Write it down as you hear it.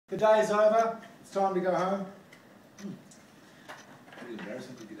The day is over. It's time to go home. Pretty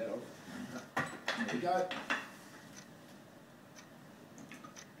embarrassing to get that off. There we go.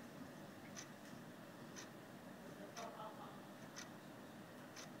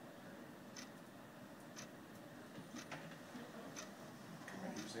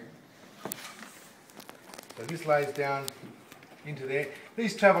 So this lays down into there.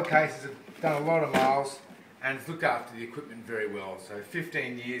 These travel cases have done a lot of miles and it's looked after the equipment very well. So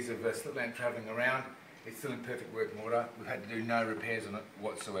 15 years of Slit lamp travelling around, it's still in perfect working order. We've had to do no repairs on it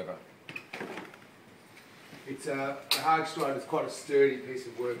whatsoever. It's a hard stride, it's quite a sturdy piece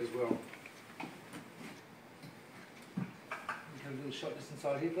of work as well. Have a little shot just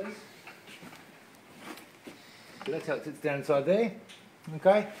inside here, please. So that's how it sits down inside there.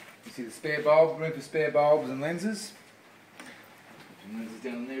 Okay. You see the spare bulb, room for spare bulbs and lenses. Some lenses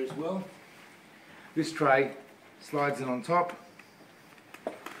down there as well. This tray slides in on top.